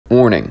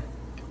Warning.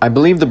 I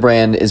believe the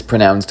brand is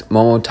pronounced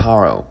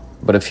Momotaro,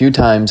 but a few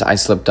times I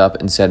slipped up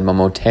and said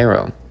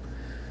Momotaro.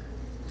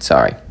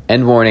 Sorry.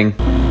 End warning.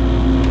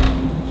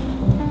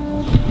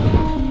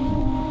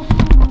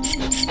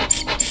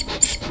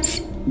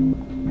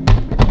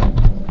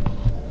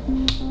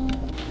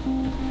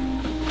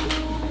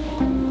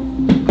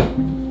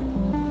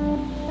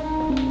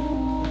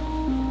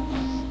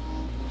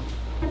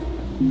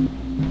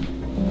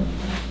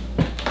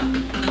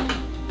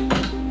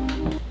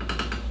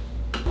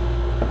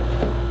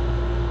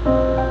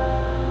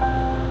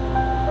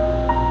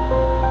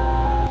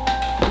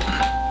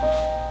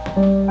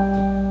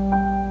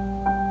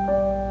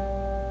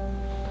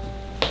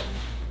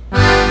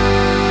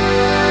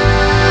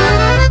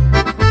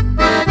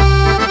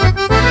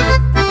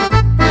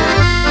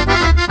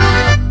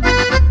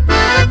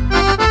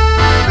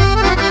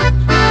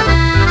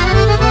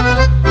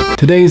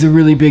 Today is a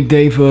really big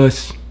day for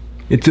us.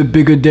 It's a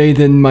bigger day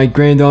than my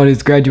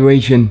granddaughter's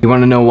graduation. You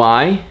wanna know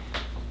why?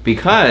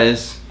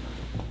 Because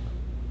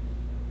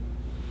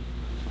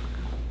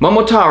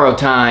Momotaro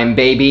time,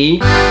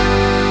 baby!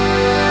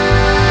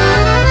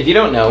 If you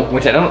don't know,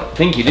 which I don't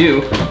think you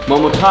do,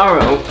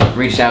 Momotaro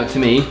reached out to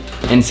me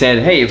and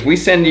said, hey, if we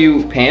send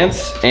you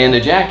pants and a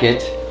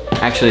jacket,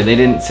 actually they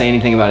didn't say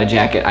anything about a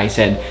jacket. I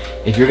said,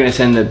 if you're gonna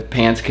send the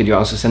pants, could you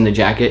also send the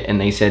jacket? And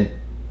they said,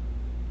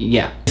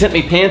 yeah. They sent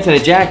me pants and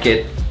a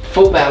jacket,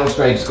 full battle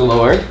stripes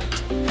galore,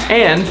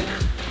 and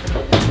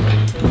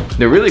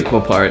the really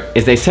cool part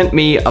is they sent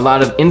me a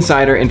lot of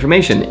insider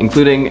information,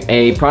 including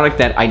a product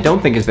that I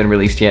don't think has been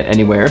released yet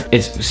anywhere.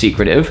 It's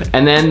secretive.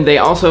 And then they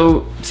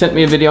also sent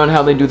me a video on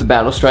how they do the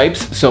battle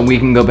stripes, so we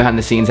can go behind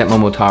the scenes at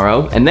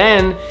Momotaro. And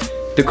then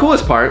the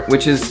coolest part,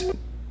 which is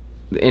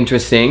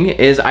interesting,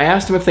 is I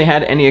asked them if they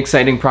had any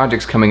exciting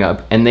projects coming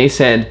up, and they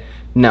said,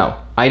 no,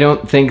 I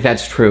don't think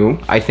that's true.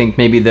 I think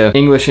maybe the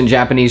English and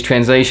Japanese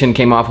translation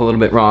came off a little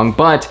bit wrong,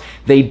 but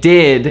they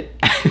did.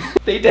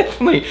 they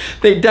definitely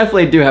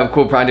do have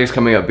cool projects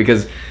coming up,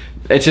 because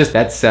it's just,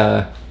 that's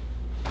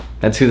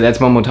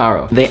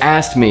Momotaro. They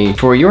asked me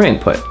for your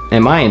input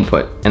and my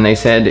input, and they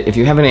said if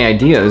you have any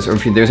ideas or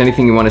if there's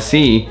anything you want to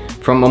see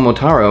from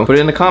Momotaro, put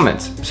it in the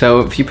comments. So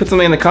if you put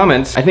something in the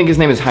comments, I think his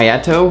name is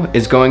Hayato,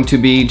 is going to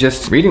be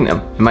just reading them.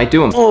 It might do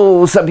them.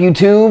 Oh, what's up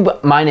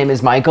YouTube? My name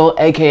is Michael,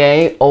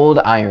 aka Old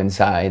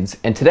Ironsides,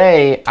 and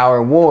today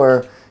our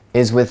war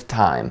is with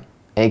time,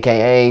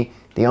 aka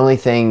the only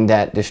thing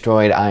that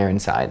destroyed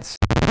Ironsides.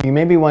 You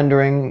may be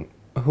wondering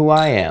who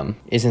I am.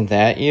 Isn't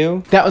that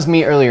you? That was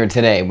me earlier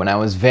today when I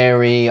was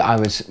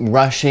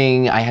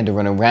rushing, I had to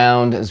run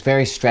around, I was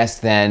very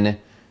stressed then.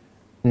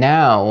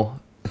 Now,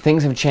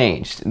 things have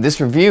changed. This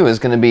review is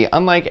going to be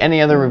unlike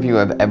any other review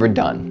I've ever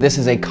done. This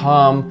is a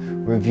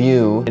calm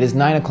review. It is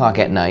 9 o'clock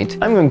at night.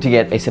 I'm going to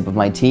get a sip of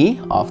my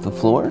tea off the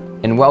floor,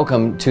 and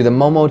welcome to the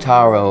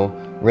Momotaro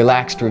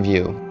relaxed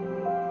review.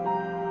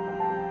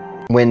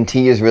 When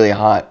tea is really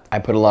hot, I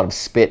put a lot of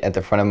spit at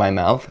the front of my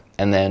mouth,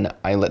 and then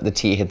I let the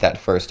tea hit that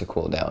first to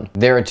cool down.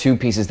 There are two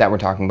pieces that we're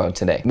talking about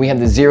today. We have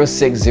the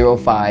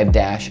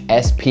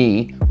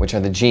 0605-SP, which are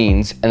the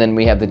jeans, and then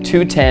we have the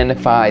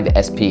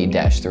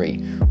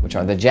 210-5SP-3, which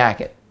are the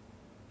jacket,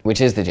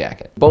 which is the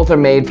jacket. Both are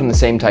made from the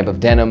same type of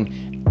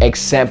denim,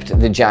 except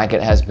the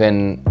jacket has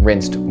been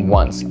rinsed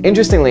once.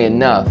 Interestingly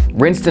enough,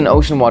 rinsed in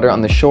ocean water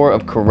on the shore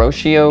of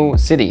Kuroshio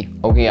City,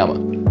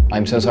 Okayama.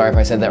 I'm so sorry if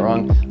I said that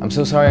wrong. I'm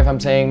so sorry if I'm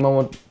saying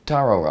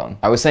Momotaro wrong.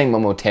 I was saying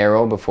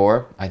Momotaro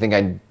before. I think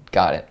I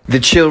got it. The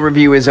chill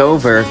review is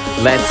over.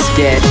 Let's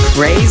get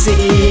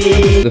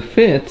crazy. The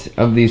fit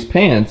of these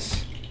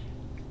pants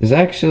is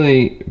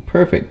actually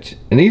perfect.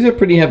 And these are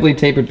pretty heavily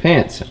tapered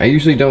pants. I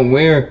usually don't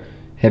wear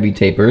heavy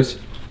tapers,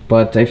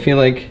 but I feel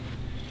like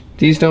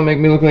these don't make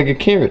me look like a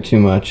carrot too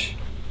much.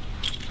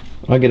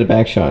 I'll get a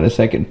back shot in a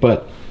second,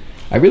 but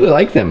I really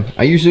like them.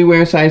 I usually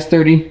wear a size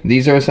 30.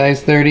 These are a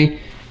size 30.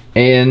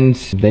 And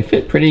they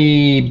fit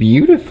pretty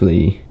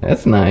beautifully.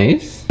 That's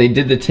nice. They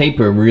did the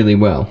taper really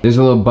well. There's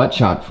a little butt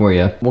shot for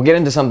you. We'll get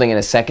into something in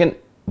a second,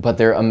 but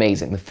they're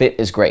amazing. The fit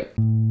is great.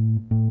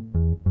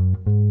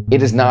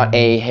 It is not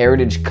a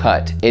heritage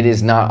cut. It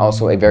is not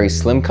also a very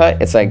slim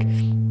cut. It's like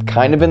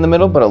kind of in the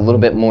middle, but a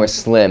little bit more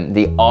slim.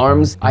 The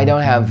arms, I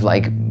don't have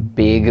like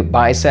big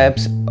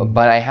biceps,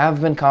 but I have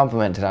been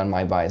complimented on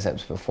my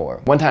biceps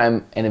before. One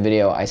time in a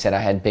video, I said I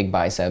had big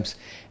biceps,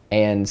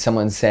 and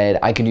someone said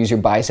I could use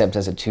your biceps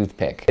as a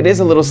toothpick. It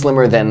is a little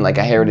slimmer than like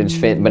a heritage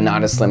fit, but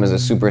not as slim as a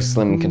super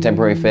slim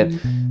contemporary fit.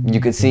 You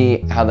could see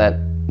how that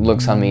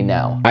looks on me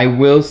now. I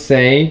will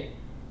say,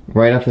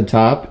 right off the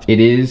top, it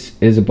is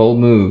a bold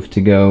move to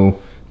go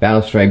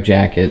battle stripe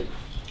jacket,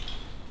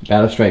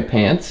 battle stripe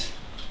pants.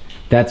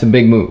 That's a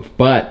big move,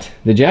 but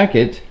the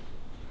jacket,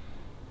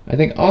 I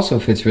think also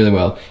fits really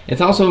well.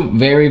 It's also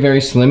very,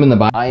 very slim in the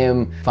body. I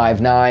am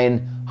 5'9",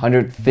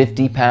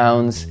 150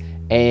 pounds,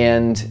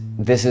 and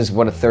this is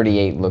what a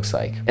 38 looks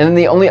like. And then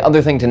the only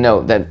other thing to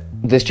note, that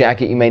this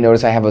jacket, you may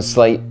notice I have a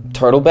slight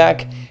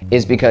turtleback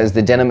is because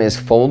the denim is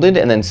folded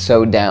and then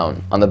sewed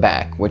down on the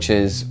back, which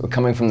is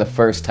coming from the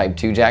first Type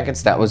 2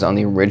 jackets that was on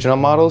the original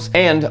models.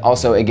 And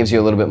also it gives you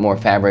a little bit more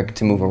fabric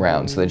to move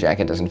around so the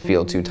jacket doesn't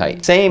feel too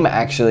tight. Same,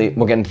 actually,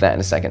 we'll get into that in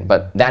a second,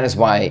 but that is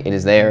why it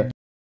is there.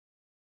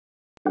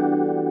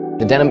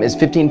 The denim is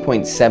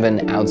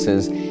 15.7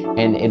 ounces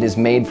and it is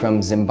made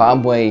from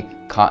Zimbabwe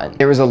cotton.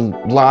 There is a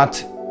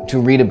lot to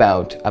read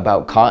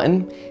about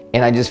cotton,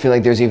 and I just feel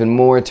like there's even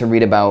more to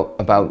read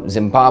about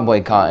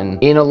Zimbabwe cotton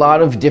in a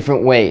lot of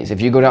different ways.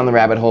 If you go down the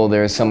rabbit hole,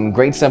 there's some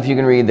great stuff you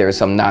can read, there's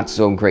some not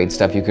so great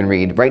stuff you can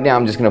read. Right now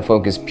I'm just gonna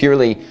focus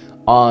purely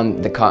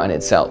on the cotton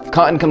itself.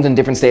 Cotton comes in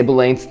different stable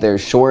lengths. There's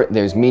short,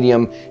 there's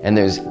medium, and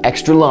there's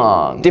extra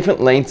long.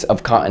 Different lengths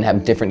of cotton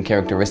have different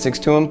characteristics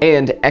to them,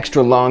 and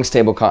extra long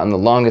stable cotton, the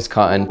longest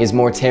cotton, is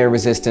more tear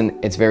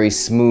resistant, it's very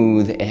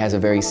smooth, it has a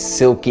very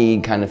silky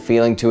kind of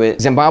feeling to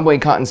it. Zimbabwe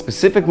cotton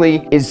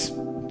specifically is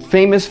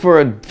famous for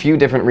a few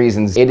different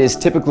reasons. It is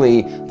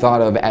typically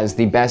thought of as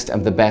the best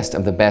of the best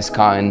of the best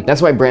cotton.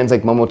 That's why brands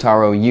like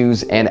Momotaro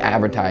use and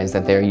advertise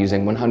that they're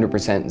using 100%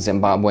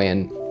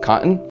 Zimbabwean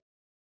cotton.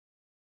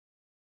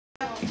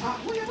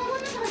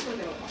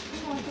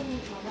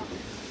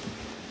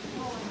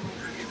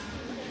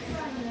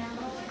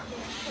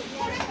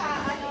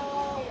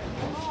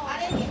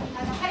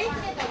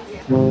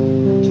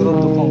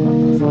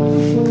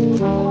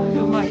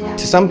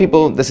 To some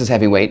people, this is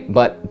heavyweight,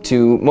 but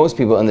to most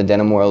people in the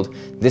denim world,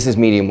 this is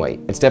medium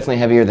weight. It's definitely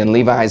heavier than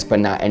Levi's, but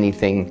not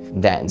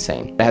anything that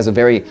insane. It has a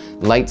very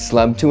light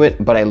slub to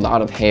it, but a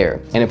lot of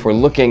hair. And if we're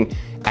looking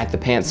at the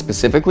pants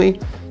specifically,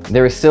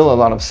 there is still a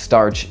lot of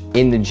starch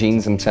in the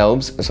jeans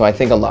themselves, so I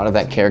think a lot of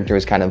that character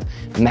is kind of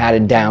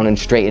matted down and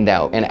straightened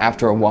out, and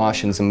after a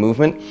wash and some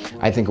movement,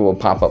 I think it will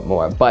pop up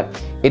more.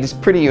 But it is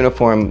pretty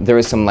uniform. There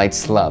is some light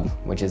slub,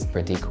 which is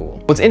pretty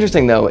cool. What's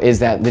interesting though is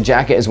that the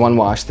jacket is one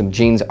wash, the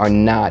jeans are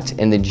not,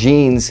 and the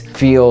jeans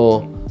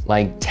feel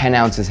like 10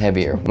 ounces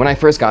heavier. When I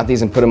first got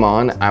these and put them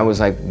on, I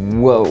was like,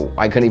 whoa,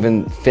 I couldn't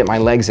even fit my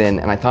legs in,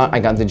 and I thought I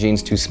got the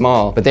jeans too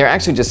small, but they're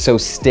actually just so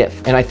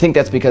stiff. And I think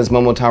that's because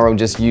Momotaro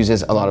just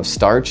uses a lot of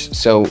starch,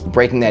 so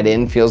breaking that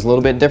in feels a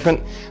little bit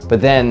different, but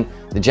then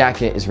the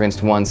jacket is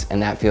rinsed once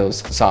and that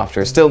feels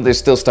softer. Still, there's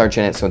still starch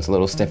in it, so it's a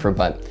little stiffer,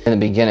 but in the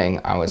beginning,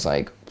 I was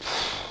like,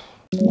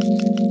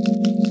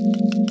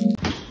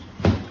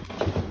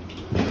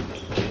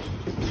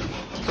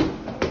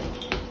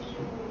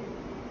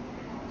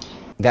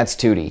 that's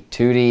Tootie.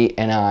 Tootie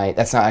and I,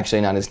 that's not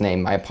actually not his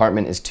name. My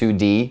apartment is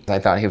 2D. I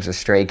thought he was a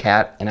stray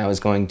cat and I was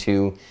going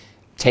to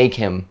take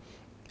him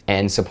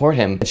and support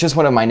him. It's just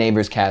one of my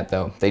neighbor's cat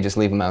though. They just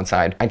leave him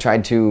outside. I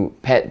tried to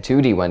pet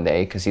Tootie one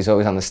day because he's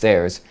always on the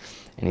stairs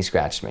and he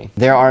scratched me.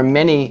 There are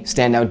many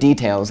standout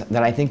details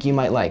that I think you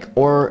might like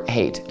or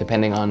hate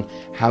depending on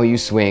how you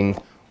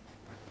swing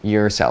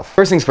yourself.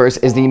 First things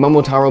first is the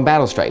Momotaro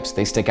battle stripes.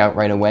 They stick out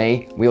right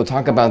away. We'll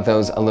talk about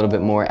those a little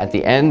bit more at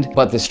the end,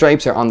 but the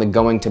stripes are on the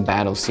Going to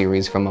Battle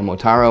series from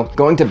Momotaro.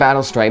 Going to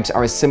Battle stripes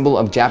are a symbol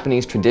of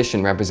Japanese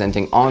tradition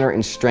representing honor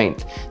and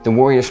strength. The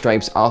warrior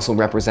stripes also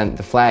represent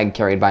the flag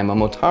carried by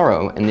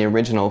Momotaro in the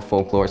original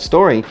folklore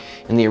story.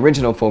 And the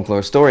original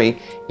folklore story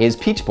is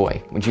Peach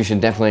Boy, which you should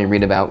definitely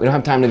read about. We don't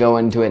have time to go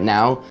into it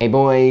now. A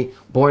boy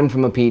born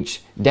from a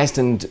peach,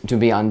 destined to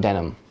be on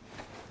denim.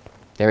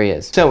 There he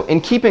is. So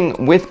in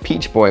keeping with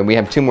Peach Boy, we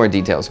have two more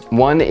details.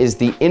 One is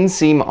the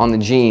inseam on the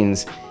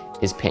jeans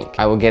is pink.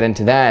 I will get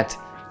into that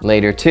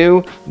later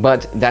too,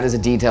 but that is a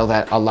detail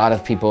that a lot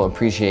of people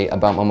appreciate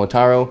about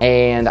Momotaro,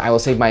 and I will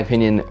save my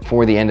opinion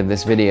for the end of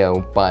this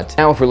video. But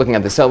now if we're looking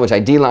at the Selvedge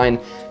ID line,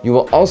 you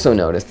will also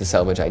notice the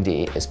Selvedge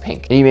ID is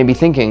pink. And you may be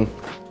thinking,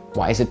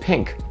 why is it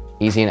pink?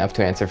 Easy enough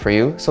to answer for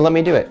you, so let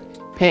me do it.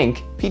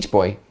 Pink, Peach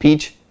Boy,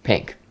 peach,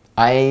 pink.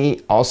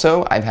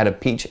 I've had a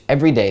peach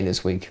every day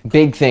this week.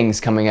 Big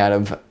things coming out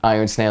of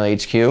Iron Snail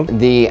HQ.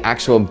 The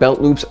actual belt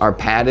loops are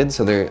padded,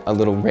 so they're a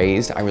little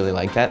raised. I really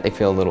like that. They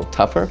feel a little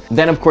tougher.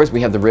 Then of course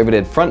we have the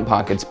riveted front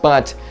pockets,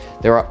 but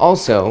there are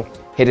also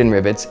hidden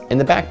rivets in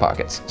the back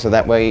pockets, so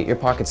that way your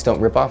pockets don't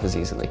rip off as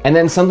easily. And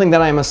then something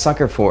that I am a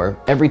sucker for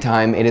every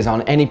time it is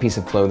on any piece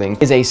of clothing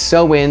is a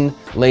sew-in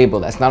label.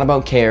 That's not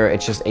about care,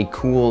 it's just a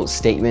cool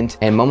statement.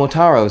 And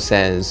Momotaro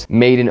says,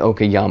 made in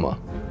Okayama.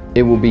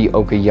 It will be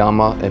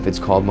Okayama if it's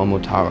called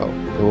Momotaro.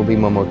 It will be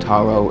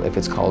Momotaro if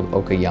it's called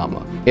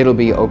Okayama. It'll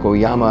be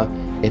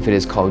Okoyama if it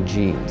is called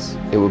jeans.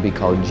 It will be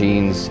called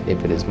jeans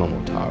if it is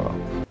Momotaro.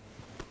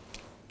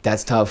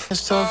 That's tough.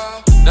 That's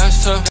tough.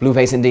 That's tough.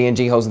 Blueface and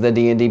D&G, host of the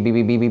D&D,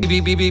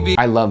 BBBB.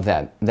 I love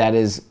that.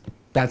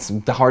 That's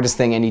the hardest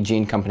thing any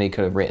jean company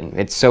could have written.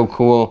 It's so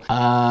cool.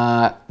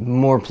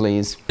 More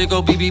please. They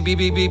go beep beep beep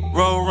beep beep.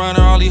 Roll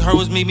runner, all he heard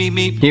was me.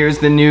 Here's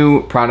the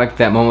new product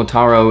that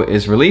Momotaro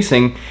is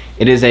releasing.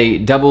 It is a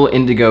double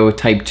indigo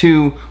type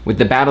 2 with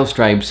the battle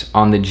stripes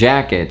on the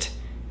jacket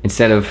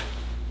instead of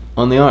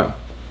on the arm.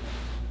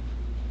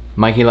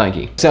 Mikey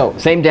likey. So,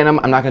 same denim.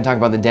 I'm not gonna talk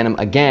about the denim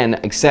again,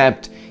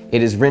 except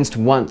It is rinsed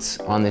once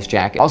on this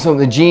jacket. Also,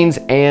 the jeans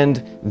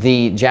and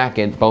the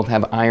jacket both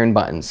have iron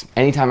buttons.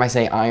 Anytime I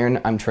say iron,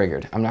 I'm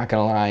triggered. I'm not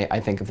gonna lie, I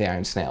think of the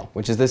Iron Snail,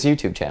 which is this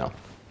YouTube channel.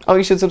 Oh,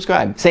 you should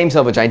subscribe. Same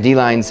Selvedge ID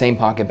line, same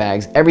pocket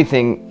bags.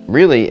 Everything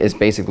really is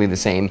basically the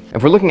same.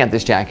 If we're looking at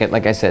this jacket,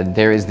 like I said,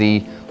 there is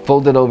the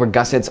folded over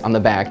gussets on the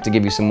back to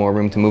give you some more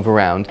room to move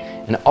around.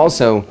 And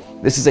also,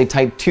 this is a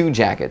type 2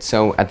 jacket.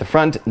 So at the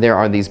front, there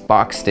are these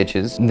box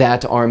stitches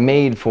that are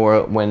made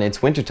for when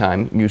it's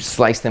wintertime. You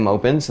slice them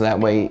open so that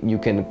way you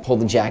can pull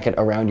the jacket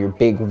around your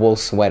big wool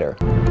sweater.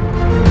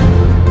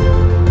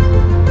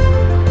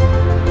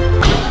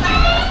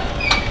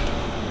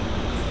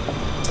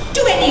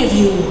 Do any of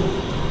you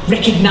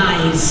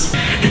recognize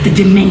that the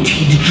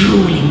demented,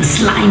 drooling,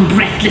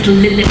 slime-breathed little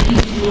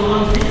Lilliput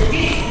was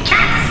this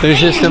cat's There's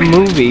just a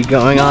movie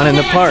going on in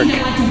the park.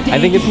 I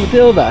think it's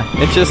Matilda.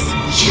 It's just,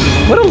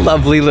 what a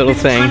lovely little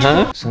thing,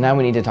 huh? So now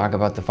we need to talk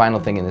about the final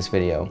thing in this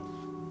video.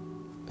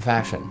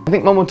 Fashion. I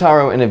think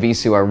Momotaro and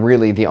Evisu are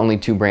really the only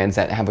two brands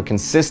that have a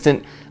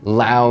consistent,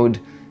 loud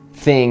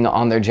thing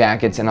on their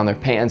jackets and on their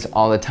pants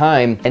all the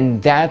time,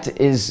 and that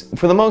is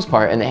for the most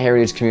part in the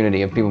heritage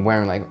community of people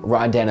wearing like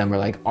raw denim or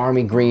like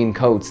army green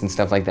coats and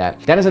stuff like that.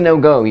 That is a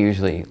no-go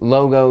usually.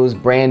 Logos,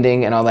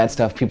 branding, and all that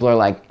stuff, people are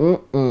like,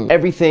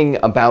 Everything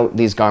about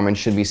these garments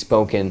should be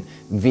spoken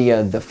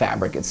via the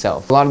fabric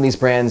itself. A lot of these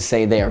brands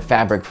say they are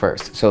fabric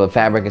first, so the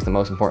fabric is the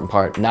most important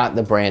part, not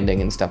the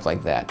branding and stuff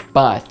like that.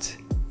 But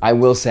I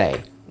will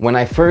say, when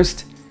I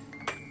first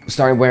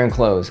started wearing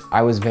clothes,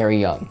 I was very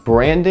young.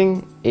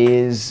 Branding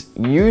is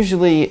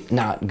usually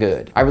not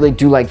good. I really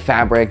do like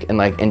fabric and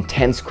like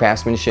intense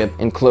craftsmanship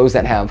and clothes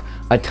that have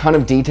a ton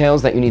of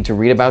details that you need to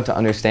read about to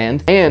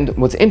understand. And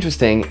what's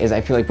interesting is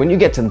I feel like when you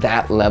get to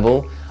that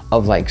level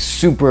of like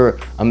super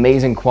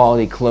amazing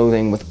quality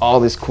clothing with all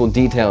this cool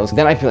details,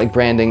 then I feel like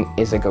branding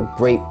is like a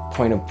great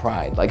point of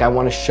pride. Like I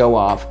want to show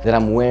off that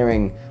I'm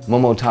wearing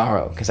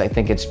Momotaro because I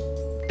think it's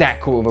that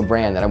cool of a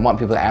brand that I want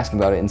people to ask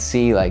about it and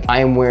see like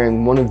I am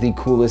wearing one of the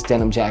coolest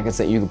denim jackets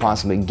that you could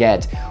possibly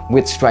get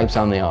with stripes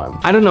on the arm.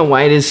 I don't know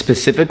why it is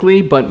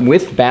specifically, but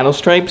with battle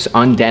stripes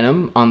on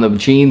denim, on the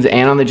jeans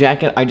and on the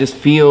jacket, I just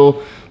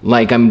feel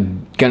like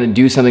I'm gonna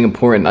do something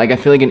important. Like I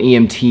feel like an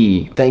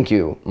EMT. Thank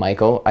you,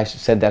 Michael. I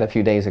said that a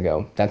few days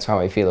ago. That's how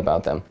I feel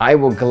about them. I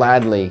will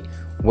gladly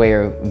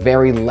wear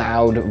very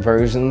loud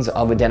versions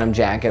of a denim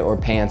jacket or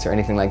pants or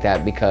anything like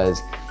that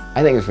because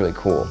I think it's really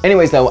cool.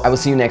 Anyways though, I will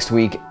see you next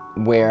week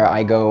where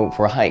I go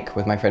for a hike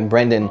with my friend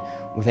Brendan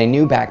with a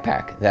new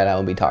backpack that I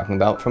will be talking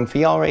about from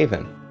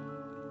Fjallraven.